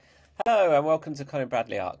Hello and welcome to Colin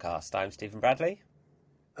Bradley Artcast. I'm Stephen Bradley.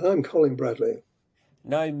 And I'm Colin Bradley.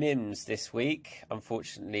 No Mims this week,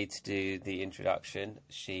 unfortunately, to do the introduction.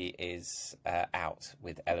 She is out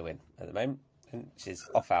with Elwyn at the moment. She's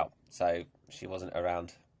off out, so she wasn't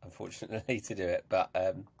around, unfortunately, to do it. But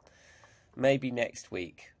maybe next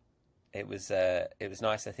week. It was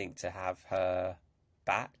nice, I think, to have her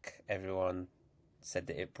back. Everyone said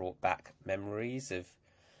that it brought back memories of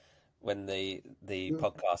when the Mm.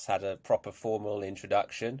 podcast had a proper formal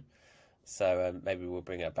introduction. So maybe we'll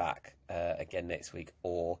bring her back again next week.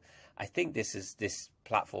 Or I think this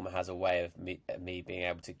platform has a way of me being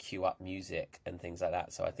able to queue up music and things like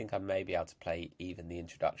that. So I think I may be able to play even the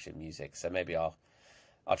introduction music. So maybe I'll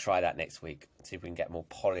try that next week. See if we can get a more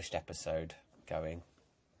polished episode going.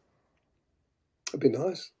 It'd be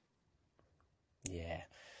nice. Yeah.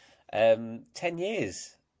 10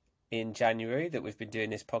 years in January that we've been doing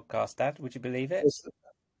this podcast, Dad. Would you believe it? That's,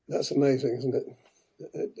 that's amazing, isn't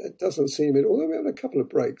it? It doesn't seem it, although we had a couple of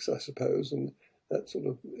breaks, I suppose, and that sort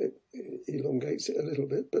of elongates it a little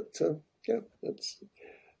bit. But yeah,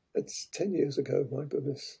 it's 10 years ago. My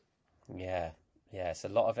goodness. Yeah. Yeah. It's a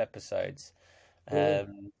lot of episodes. Yeah.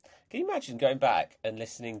 Can you imagine going back and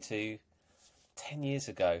listening to 10 years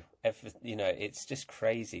ago? It's just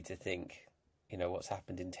crazy to think, what's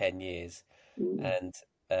happened in 10 years. Mm.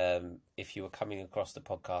 And if you were coming across the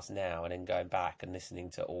podcast now and then going back and listening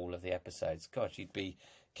to all of the episodes, gosh, you'd be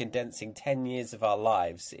condensing 10 years of our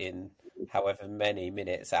lives in however many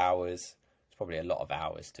minutes, hours. It's probably a lot of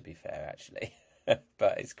hours, to be fair, actually.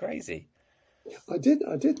 But it's crazy. I did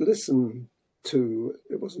listen to.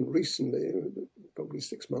 It wasn't recently, probably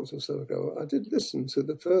 6 months or so ago. I did listen to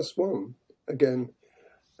the first one again.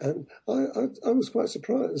 And I was quite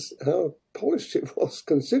surprised how polished it was,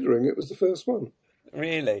 considering it was the first one.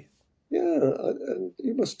 Really? Yeah, and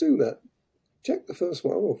you must do that. Check the first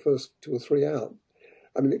one or first two or three out.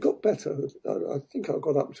 I mean, it got better. I think I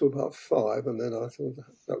got up to about five, and then I thought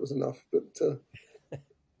that was enough. But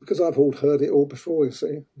because I've all heard it all before, you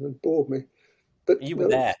see, it bored me. But You were no,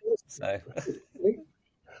 there, so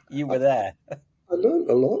you I, were there. I learned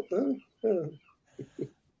a lot though. Yeah.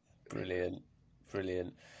 Brilliant,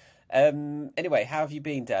 brilliant. Anyway, how have you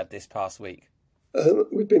been, Dad, this past week?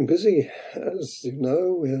 We've been busy, as you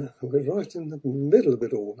know. We're right in the middle of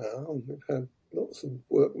it all now, and we've had lots of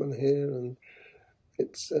workmen here, and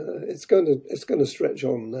it's going to stretch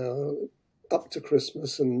on now up to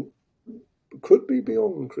Christmas, and could be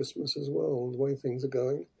beyond Christmas as well, the way things are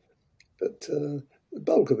going. But the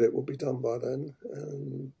bulk of it will be done by then,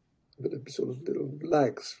 and a bit of sort of little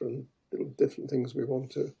lags from little different things we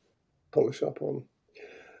want to polish up on.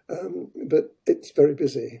 But it's very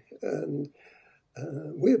busy, and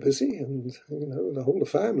we're busy, and the whole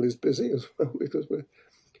family is busy as well because we're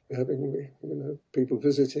having people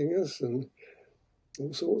visiting us and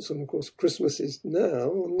all sorts. And of course, Christmas is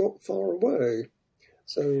now not far away,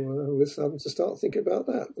 so we're starting to start thinking about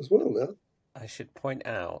that as well now. I should point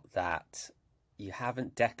out that you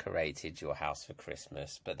haven't decorated your house for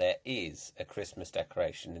Christmas, but there is a Christmas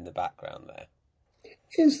decoration in the background there.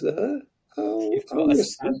 Is there? Oh, You've oh got a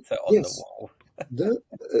yes, Santa on the yes. wall. That,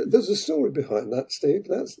 there's a story behind that, Steve.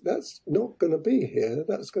 That's not going to be here.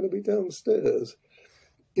 That's going to be downstairs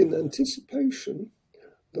in anticipation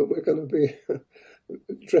that we're going to be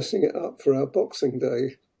dressing it up for our Boxing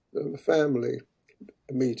Day family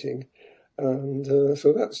meeting, and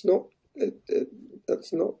so that's not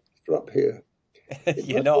for up here. It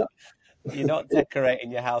You're might, not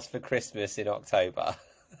decorating your house for Christmas in October.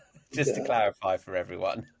 Just to yeah, clarify for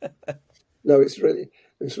everyone. no, it's really.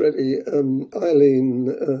 Eileen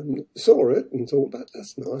saw it and thought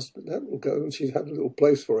that's nice, but that will go, and she had a little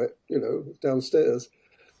place for it, downstairs.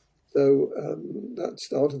 So that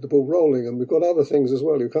started the ball rolling, and we've got other things as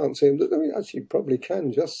well. You can't see them. I mean, actually, you probably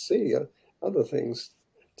can just see other things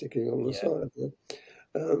ticking on the Yeah. side there.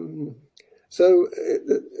 Um, so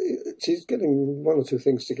she's getting one or two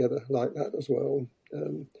things together like that as well.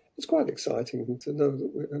 It's quite exciting to know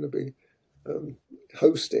that we're going to be um,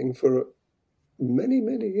 hosting for many,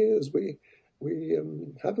 many years. We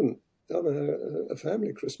haven't done a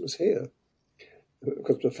family Christmas here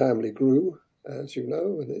because the family grew, as you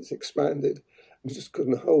know, and it's expanded. We just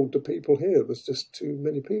couldn't hold the people here. It was just too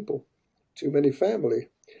many people, too many family.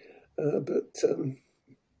 But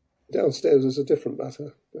downstairs is a different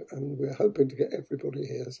matter, and we're hoping to get everybody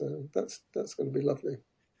here. So that's going to be lovely.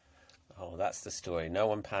 Oh, that's the story. No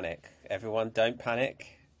one panic. Everyone, don't panic.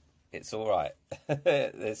 It's all right.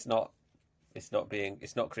 It's not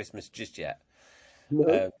Christmas just yet.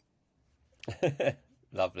 No, Um,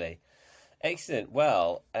 Lovely. Excellent.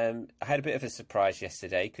 Well, I had a bit of a surprise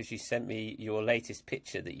yesterday because you sent me your latest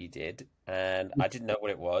picture that you did, and I didn't know what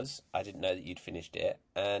it was. I didn't know that you'd finished it,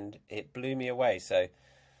 and it blew me away. So,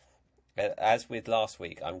 as with last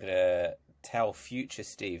week, I'm going to tell future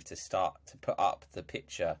Steve to start to put up the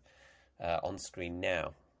picture on screen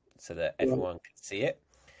now so that Right. everyone can see it,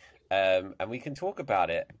 and we can talk about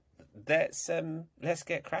it. Let's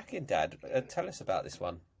get cracking, Dad. Tell us about this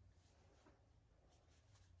one.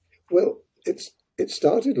 Well, it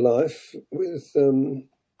started life with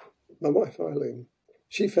my wife Eileen.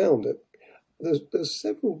 She found it. There's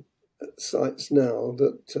several sites now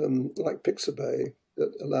that, like Pixabay,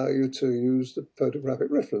 that allow you to use the photographic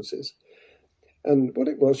references. And what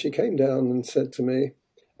it was, she came down and said to me,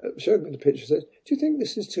 showed me the picture, said, "Do you think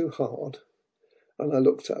this is too hard?" And I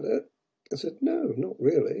looked at it. I said, "No, not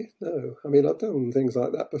really. No. I mean, I've done things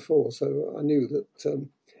like that before, so I knew that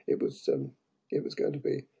it was it was going to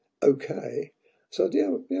be okay." So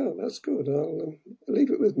yeah, that's good. I'll leave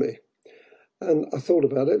it with me. And I thought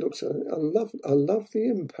about it. Looks, I love the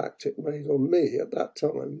impact it made on me at that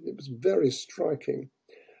time. It was very striking,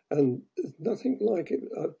 and nothing like it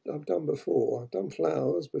I've done before. I've done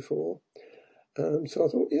flowers before, so I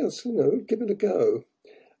thought, yes, give it a go.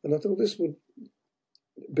 And I thought this would,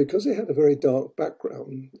 because it had a very dark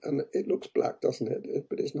background, and it looks black, doesn't it?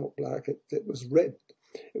 But it's not black. It was red.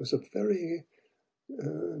 It was a very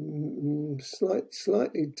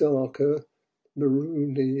slightly darker,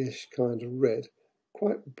 maroony-ish kind of red.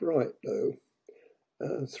 Quite bright though.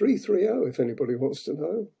 330, if anybody wants to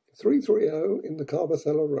know. 330 in the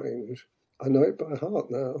Carbothello range. I know it by heart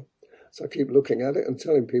now. So I keep looking at it and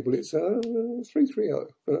telling people it's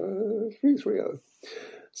 330, 330.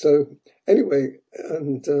 So anyway,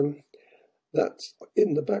 and that's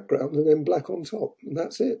in the background and then black on top. And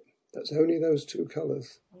that's it. That's only those two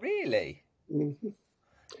colours. Really? Mm-hmm.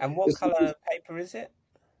 And what colour paper is it?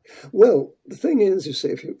 Well, the thing is, you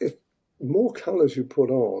see, if more colours you put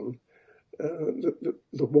on, the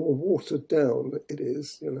more watered down it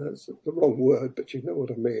is. It's the wrong word, but you know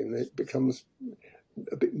what I mean. It becomes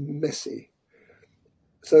a bit messy.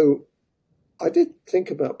 So I did think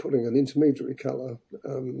about putting an intermediary colour.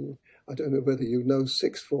 I don't know whether you know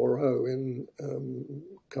 640 in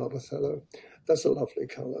Carbothello. That's a lovely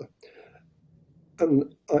colour.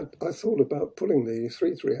 And I thought about putting the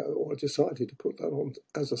 330, or I decided to put that on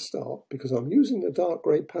as a start because I'm using the dark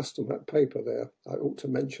grey pastel matte paper there, I ought to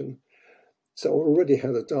mention. So I already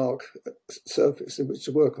had a dark surface in which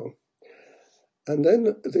to work on. And then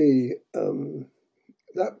that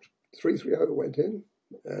 330 went in,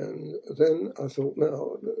 and then I thought,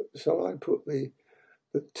 now, shall I put the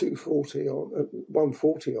 240 on,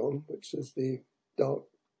 140 on, which is the dark,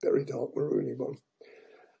 very dark maroony one.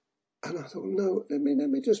 And I thought, no, let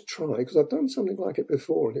me just try, because I've done something like it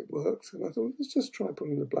before and it worked. And I thought, let's just try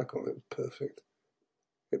putting the black on. It was perfect.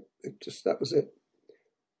 That was it.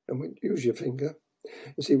 And when use your finger.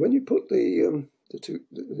 You see, when you put the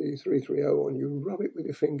 330 on, you rub it with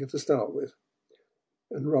your finger to start with,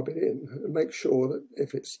 and rub it in, and make sure that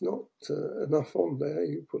if it's not enough on there,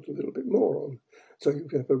 you put a little bit more on, so you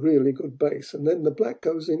have a really good base. And then the black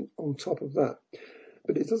goes in on top of that.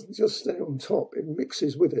 But it doesn't just stay on top, it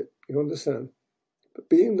mixes with it, you understand? But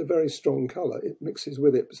being the very strong colour, it mixes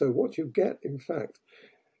with it. So what you get, in fact,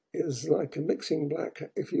 is like a mixing black.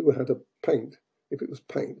 If you had a paint, if it was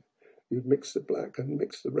paint, you'd mix the black and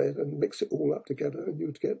mix the red and mix it all up together, and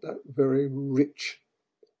you'd get that very rich,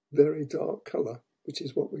 very dark colour, which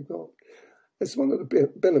is what we got. It's one of the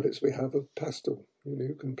benefits we have of pastel.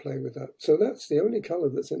 You can play with that. So that's the only colour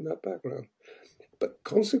that's in that background. But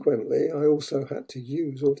consequently, I also had to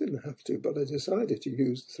use, or didn't have to, but I decided to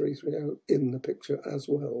use 330 in the picture as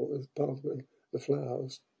well as part of the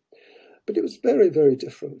flowers. But it was very, very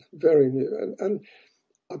different, very new. And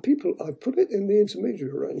I put it in the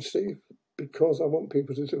intermediate range, Steve, because I want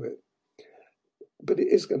people to do it. But it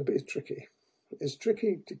is going to be tricky. It's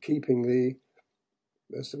tricky to keeping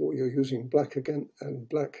first of all, you're using black again and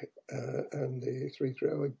black and the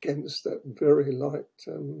 330 against that very light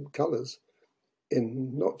colours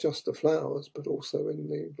in not just the flowers, but also in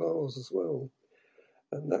the vase as well.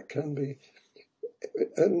 And that can be,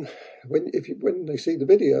 and when they see the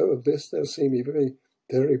video of this, they'll see me very,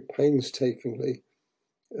 very painstakingly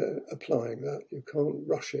applying that. You can't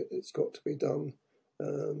rush it. It's got to be done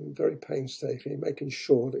very painstakingly, making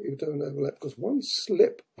sure that you don't overlap. Because one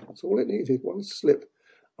slip, that's all it needed, one slip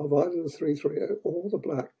of either the 330 or the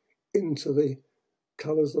black into the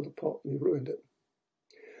colours of the pot, and you ruined it.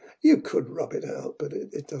 You could rub it out, but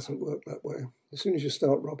it doesn't work that way. As soon as you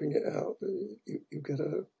start rubbing it out, you get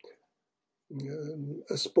a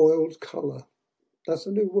spoiled colour. That's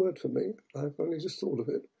a new word for me. I've only just thought of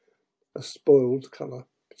it. A spoiled colour.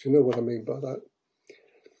 But you know what I mean by that.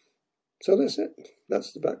 So that's it.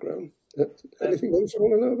 That's the background. Um, Anything else you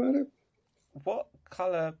want to know about it? what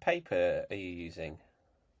colour paper are you using?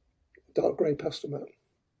 Dark grey pastel mat.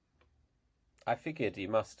 I figured you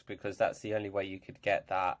must because that's the only way you could get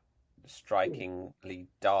that strikingly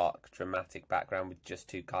dark, dramatic background with just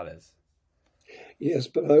two colours. Yes,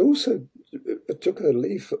 but I also took a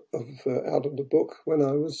leaf of out of the book when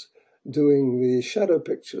I was doing the shadow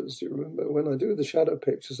pictures. You remember when I do the shadow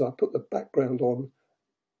pictures, I put the background on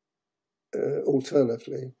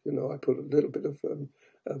alternatively. You know, I put a little bit of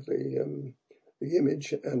the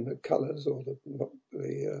image and the colours or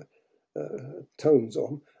the tones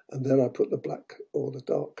on, and then I put the black or the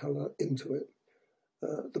dark colour into it,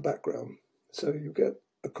 the background. So you get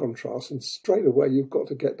a contrast, and straight away you've got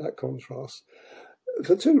to get that contrast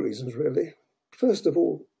for two reasons, really. First of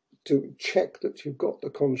all, to check that you've got the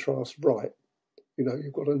contrast right. You know,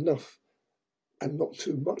 you've got enough and not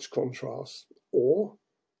too much contrast, or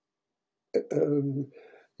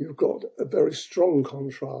you've got a very strong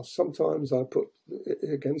contrast. Sometimes I put it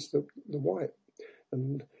against the white,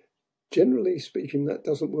 and generally speaking, that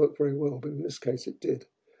doesn't work very well, but in this case it did.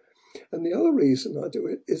 And the other reason I do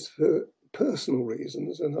it is for personal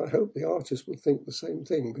reasons, and I hope the artist will think the same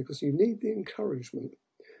thing, because you need the encouragement.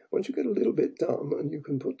 Once you get a little bit done and you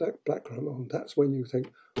can put that background on, that's when you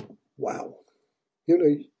think, wow. You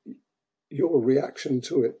know, your reaction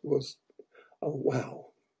to it was, oh, wow.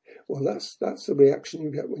 Well, that's the reaction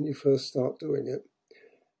you get when you first start doing it.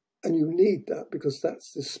 And you need that because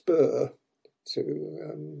that's the spur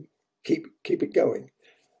to keep it going.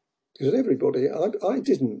 Because everybody, I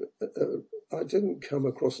didn't come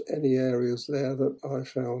across any areas there that I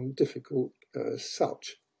found difficult as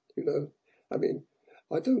such. You know, I mean,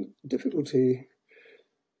 difficulty,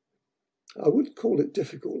 I would call it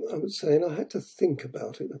difficult, I would say, and I had to think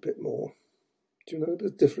about it a bit more. Do you know the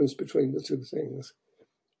difference between the two things?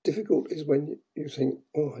 Difficult is when you think,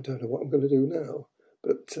 oh, I don't know what I'm going to do now.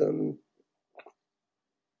 But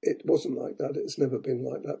it wasn't like that. It's never been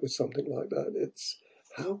like that with something like that. It's,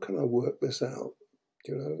 how can I work this out?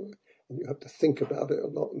 Do you know? And you have to think about it a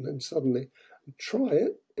lot and then suddenly try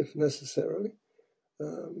it, if necessary,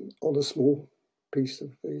 on a small piece of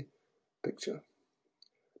the picture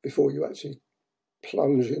before you actually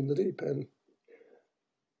plunge in the deep end.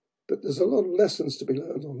 But there's a lot of lessons to be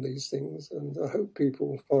learned on these things, and I hope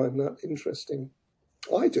people find that interesting.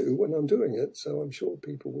 I do when I'm doing it, so I'm sure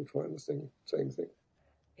people will find the same thing.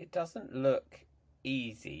 It doesn't look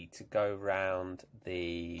easy to go round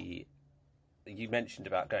the. You mentioned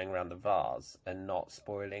about going around the vase and not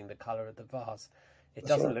spoiling the colour of the vase. It That's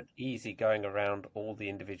doesn't right. look easy going around all the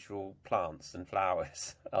individual plants and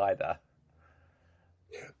flowers either.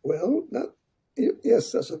 Well,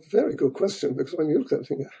 yes, that's a very good question, because when you look at it,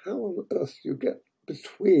 think, how on earth do you get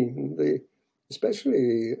between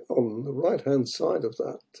especially on the right-hand side of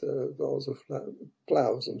that vase of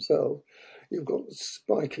flowers themselves, you've got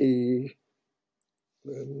spiky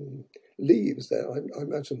um, leaves there. I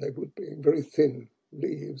imagine they would be very thin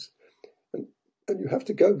leaves. And, and you have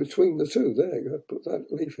to go between the two there. You have to put that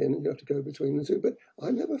leaf in and you have to go between the two. But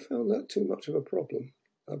I never found that too much of a problem,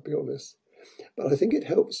 I'll be honest. But I think it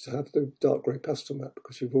helps to have the dark grey pastel mat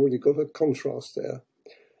because you've already got a contrast there.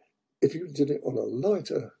 If you did it on a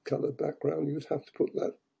lighter coloured background, you'd have to put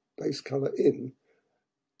that base colour in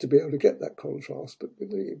to be able to get that contrast. But with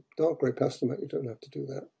the dark grey pastel mat, you don't have to do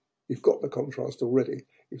that. You've got the contrast already.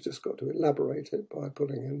 You've just got to elaborate it by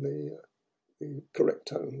putting in the correct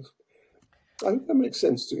tones. I hope that makes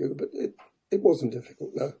sense to you, but it wasn't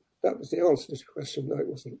difficult. No, that was the answer to your question. No, it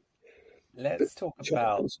wasn't. But Let's talk about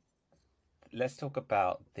challenge. let's talk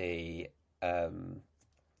about the um,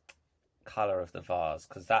 color of the vase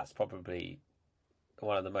because that's probably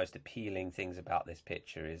one of the most appealing things about this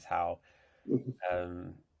picture is how Mhm.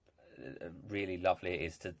 um, really lovely it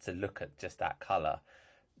is to look at just that color.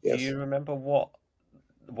 Do Yes, you remember what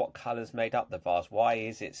colors made up the vase? Why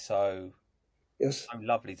is it yes, so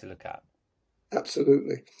lovely to look at?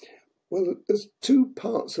 absolutely. Well, there's two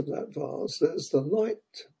parts of that vase. There's the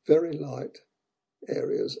light, very light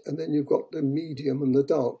areas, and then you've got the medium and the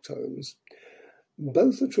dark tones.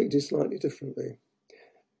 Both are treated slightly differently.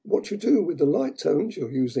 What you do with the light tones,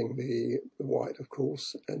 you're using the white, of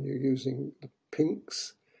course, and you're using the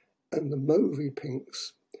pinks and the mauvey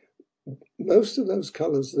pinks. Most of those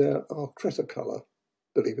colours there are Cretacolor,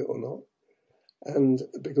 believe it or not, and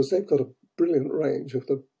because they've got a brilliant range of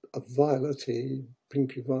the of violety,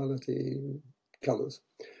 pinky violety colours,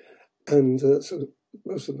 and so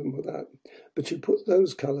most of them were that. But you put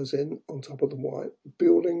those colours in on top of the white,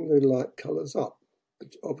 building the light colours up.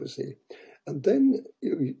 obviously. And then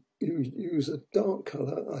you use a dark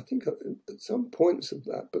colour, I think at some points of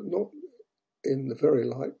that, but not in the very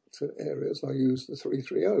light areas. I use the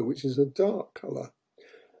 330, which is a dark colour.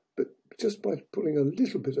 But just by putting a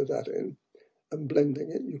little bit of that in and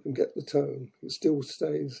blending it, you can get the tone. It still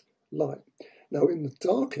stays light. Now, in the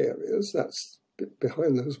dark areas, that's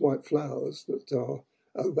behind those white flowers that are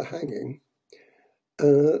overhanging,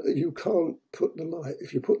 you can't put the light.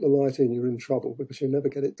 If you put the light in, you're in trouble because you never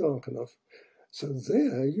get it dark enough. So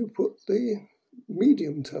there you put the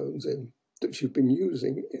medium tones in that you've been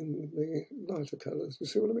using in the lighter colours. You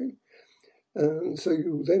see what I mean? And so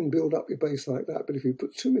you then build up your base like that. But if you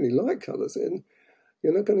put too many light colours in,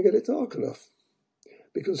 you're not going to get it dark enough.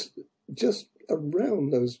 Because just around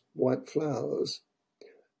those white flowers,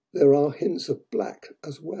 there are hints of black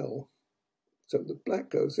as well. So the black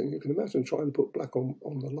goes in. You can imagine trying to put black on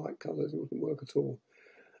the light colours. It wouldn't work at all.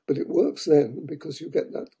 But it works then because you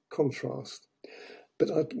get that contrast. But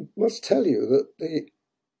I must tell you that the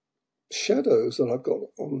shadows that I've got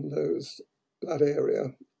on that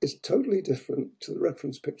area is totally different to the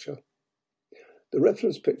reference picture. The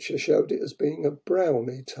reference picture showed it as being a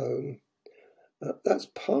browny tone. That's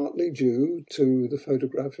partly due to the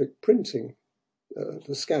photographic printing,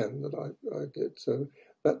 the scan that I did. So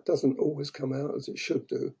that doesn't always come out as it should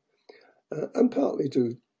do. And partly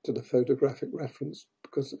due to the photographic reference,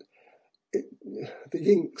 because the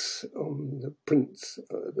inks on the prints,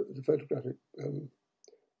 the photographic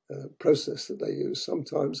process that they use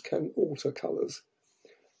sometimes can alter colours.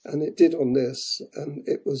 And it did on this, and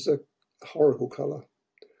it was a horrible colour.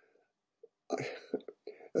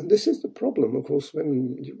 And this is the problem, of course,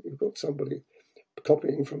 when you've got somebody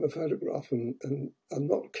copying from a photograph and are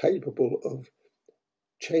not capable of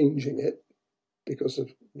changing it because of,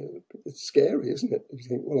 it's scary, isn't it? You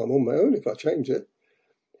think, well, I'm on my own if I change it.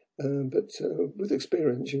 But with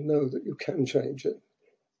experience, you know that you can change it.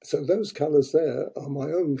 So those colours there are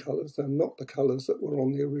my own colours. They're not the colours that were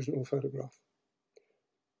on the original photograph.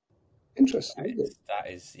 Interesting.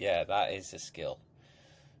 That is a skill.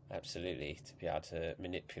 Absolutely, to be able to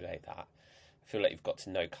manipulate that. I feel like you've got to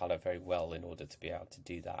know colour very well in order to be able to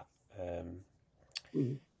do that.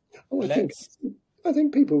 I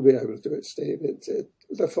think people will be able to do it, Steve.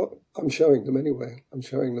 I'm showing them anyway. I'm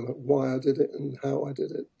showing them why I did it and how I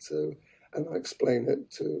did it, and I explain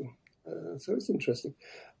it too. So it's interesting.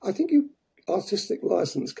 I think artistic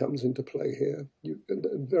license comes into play here.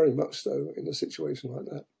 Very much so in a situation like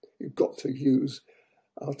that. You've got to use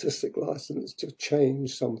artistic license to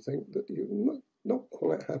change something that you're not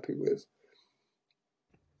quite happy with.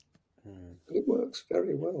 And it works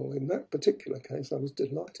very well. In that particular case, I was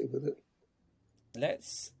delighted with it.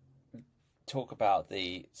 Let's talk about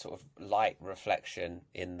the sort of light reflection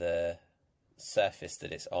in the surface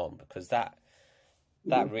that it's on, because that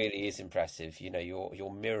really is impressive.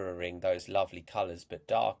 You're mirroring those lovely colours but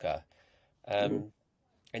darker.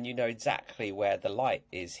 And you know exactly where the light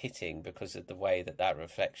is hitting because of the way that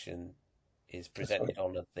reflection is presented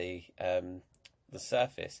on the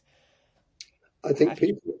surface. I think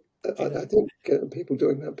people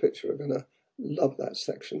doing that picture are going to love that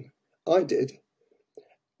section. I did.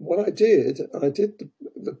 What I did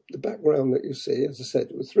the background that you see, as I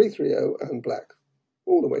said, was 330 and black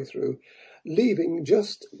all the way through, leaving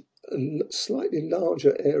just a slightly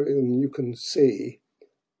larger area than you can see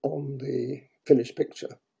on the finished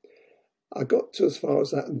picture. I got to as far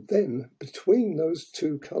as that, and then between those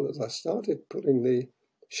two colours, I started putting the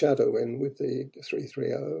shadow in with the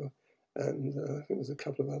 330, and I think there's a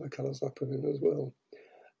couple of other colours I put in as well,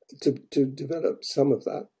 to develop some of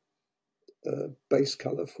that base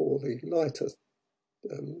colour for the lighter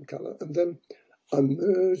colour. And then I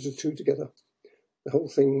merged the two together. The whole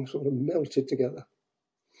thing sort of melted together.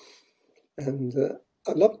 And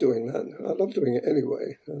I love doing that. I love doing it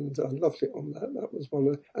anyway, and I loved it on that. That was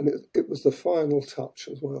and it was the final touch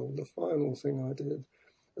as well. The final thing I did,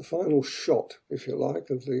 the final shot, if you like,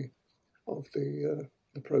 of the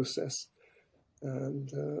process,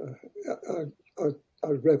 and I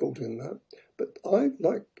revelled in that. But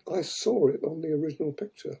I saw it on the original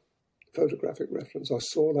picture, photographic reference. I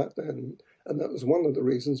saw that then, and that was one of the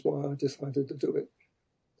reasons why I decided to do it.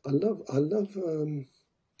 I love.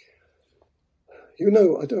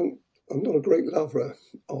 I'm not a great lover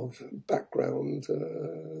of background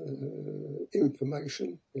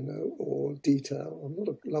information, or detail. I'm not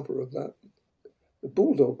a lover of that. The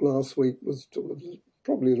Bulldog last week was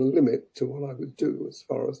probably the limit to what I would do as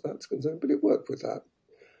far as that's concerned, but it worked with that.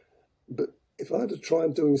 But if I had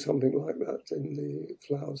tried doing something like that in the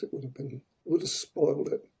flowers, it would have spoiled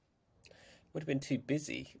it. Would have been too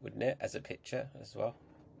busy, wouldn't it, as a picture as well?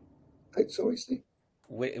 Sorry, Steve?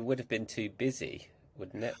 it would have been too busy,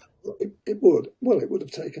 wouldn't it? It would. Well, it would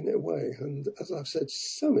have taken it away. And as I've said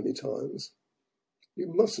so many times, you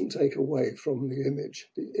mustn't take away from the image.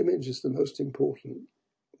 The image is the most important.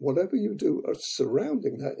 Whatever you do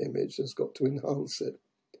surrounding that image has got to enhance it.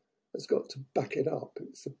 It's got to back it up.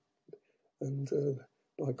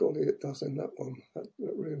 By golly, it does in that one. That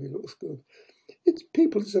really looks good. It's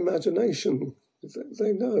people's imagination.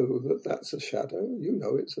 They know that that's a shadow. You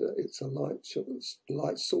know, it's a light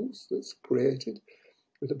source that's created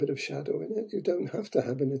with a bit of shadow in it. You don't have to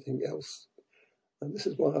have anything else. And this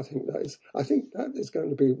is why I think that is going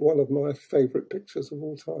to be one of my favourite pictures of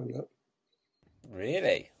all time. That.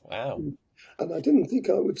 Really? Wow. And I didn't think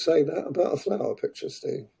I would say that about a flower picture,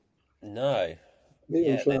 Steve. No. Me and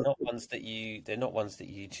Yeah, they're flower. not ones that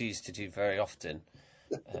you choose to do very often.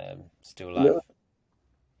 Still life. No.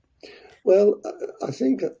 Well, I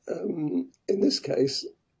think in this case,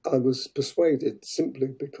 I was persuaded simply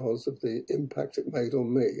because of the impact it made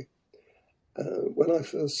on me. When I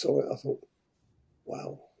first saw it, I thought,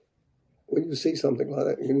 wow. When you see something like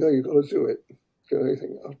that, you know you've got to do it. You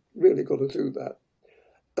think, I've really got to do that.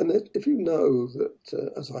 And if you know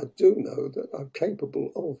that, as I do know, that I'm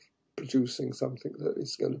capable of producing something that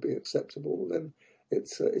is going to be acceptable, then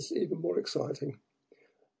it's even more exciting.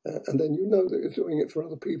 And then you know that you're doing it for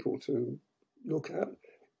other people to look at,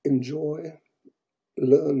 enjoy,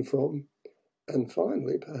 learn from, and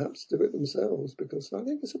finally perhaps do it themselves, because I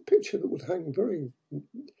think it's a picture that would hang very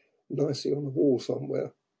nicely on the wall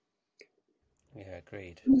somewhere. Yeah,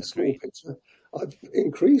 agreed. In a small Agreed. picture, I've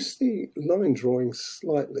increased the line drawing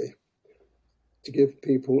slightly to give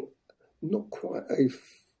people not quite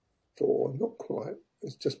A4, not quite,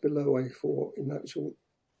 it's just below A4 in actual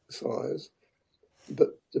size.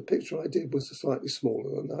 But the picture I did was slightly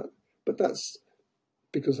smaller than that. But that's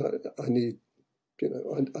because I need,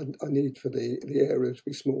 I need for the area to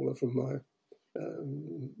be smaller from my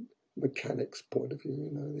mechanics point of view,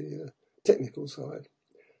 the technical side.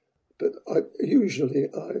 But usually,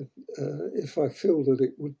 if I feel that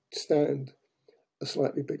it would stand a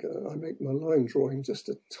slightly bigger, I make my line drawing just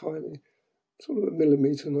a tiny, sort of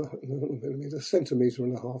a centimetre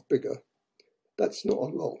and a half bigger. That's not a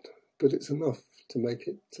lot, but it's enough to make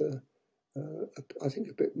it, I think,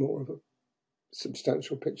 a bit more of a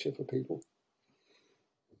substantial picture for people.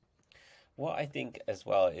 What I think as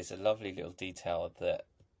well is a lovely little detail that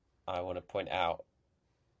I want to point out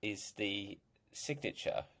is the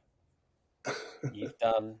signature you've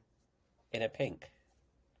done in a pink.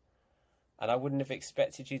 And I wouldn't have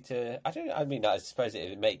expected you to. I mean, I suppose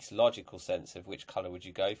it makes logical sense of which color would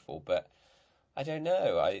you go for, but I don't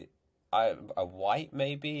know. A white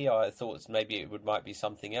maybe. Or I thought maybe might be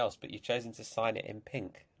something else, but you've chosen to sign it in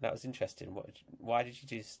pink. That was interesting. Why did you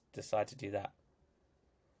just decide to do that?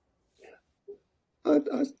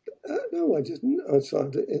 No, I didn't. I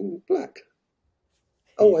signed it in black.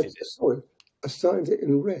 You Oh, did it. sorry. I signed it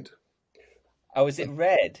in red. Oh, is it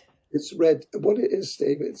red? It's red. What it is,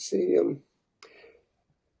 Steve, it's the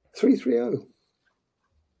 330.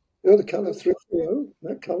 You know the colour 330?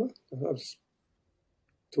 That colour that I've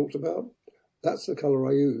talked about? That's the colour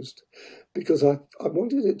I used because I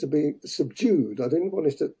wanted it to be subdued. I didn't want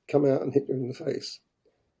it to come out and hit you in the face.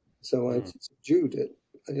 So I subdued it.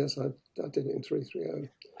 And yes, I did it in 330.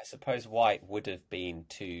 I suppose white would have been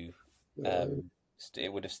too.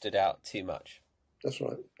 It would have stood out too much. That's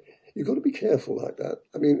right. You've got to be careful like that.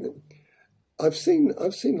 I mean, I've seen a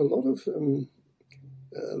lot of the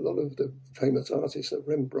famous artists, like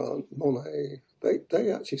Rembrandt, Monet.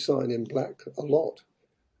 They actually sign in black a lot,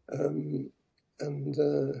 and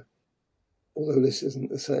although this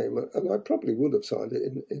isn't the same, and I probably would have signed it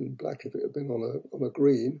in black if it had been on a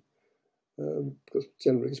green, because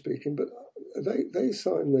generally speaking, but they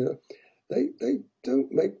sign they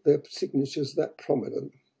don't make their signatures that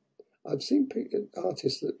prominent. I've seen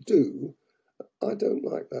artists that do. I don't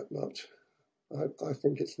like that much. I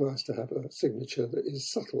think it's nice to have a signature that is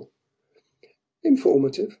subtle,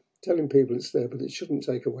 informative, telling people it's there, but it shouldn't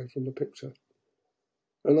take away from the picture.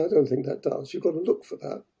 And I don't think that does. You've got to look for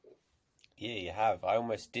that. Yeah, you have. I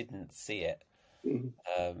almost didn't see it Mm.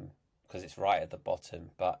 because it's right at the bottom,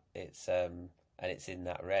 but and it's in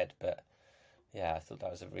that red. But yeah, I thought that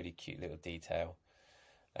was a really cute little detail.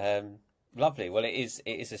 Lovely. Well, it is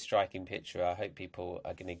a striking picture. I hope people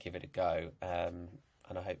are going to give it a go, and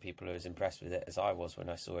I hope people are as impressed with it as I was when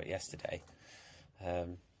I saw it yesterday.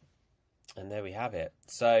 And there we have it.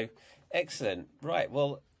 So excellent. Right.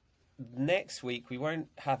 Well, next week we won't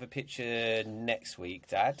have a picture next week,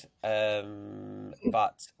 Dad.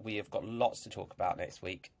 But we have got lots to talk about next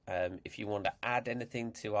week. If you want to add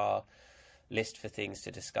anything to our list for things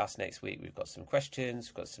to discuss next week. We've got some questions,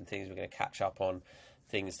 we've got some things we're going to catch up on,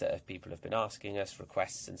 things that people have been asking us,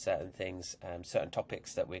 requests and certain things, certain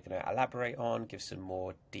topics that we're going to elaborate on, give some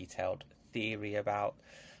more detailed theory about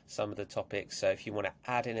some of the topics. So if you want to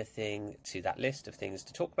add anything to that list of things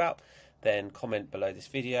to talk about, then comment below this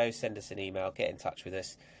video, send us an email, get in touch with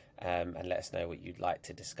us, and let us know what you'd like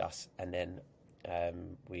to discuss. And then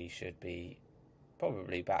we should be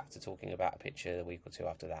probably back to talking about a picture a week or two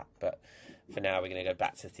after that. But for now, we're going to go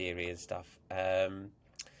back to theory and stuff.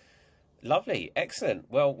 Lovely. Excellent.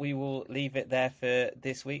 Well, we will leave it there for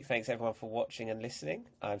this week. Thanks, everyone, for watching and listening.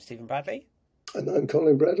 I'm Stephen Bradley. And I'm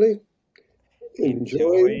Colin Bradley.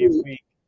 Enjoy your week.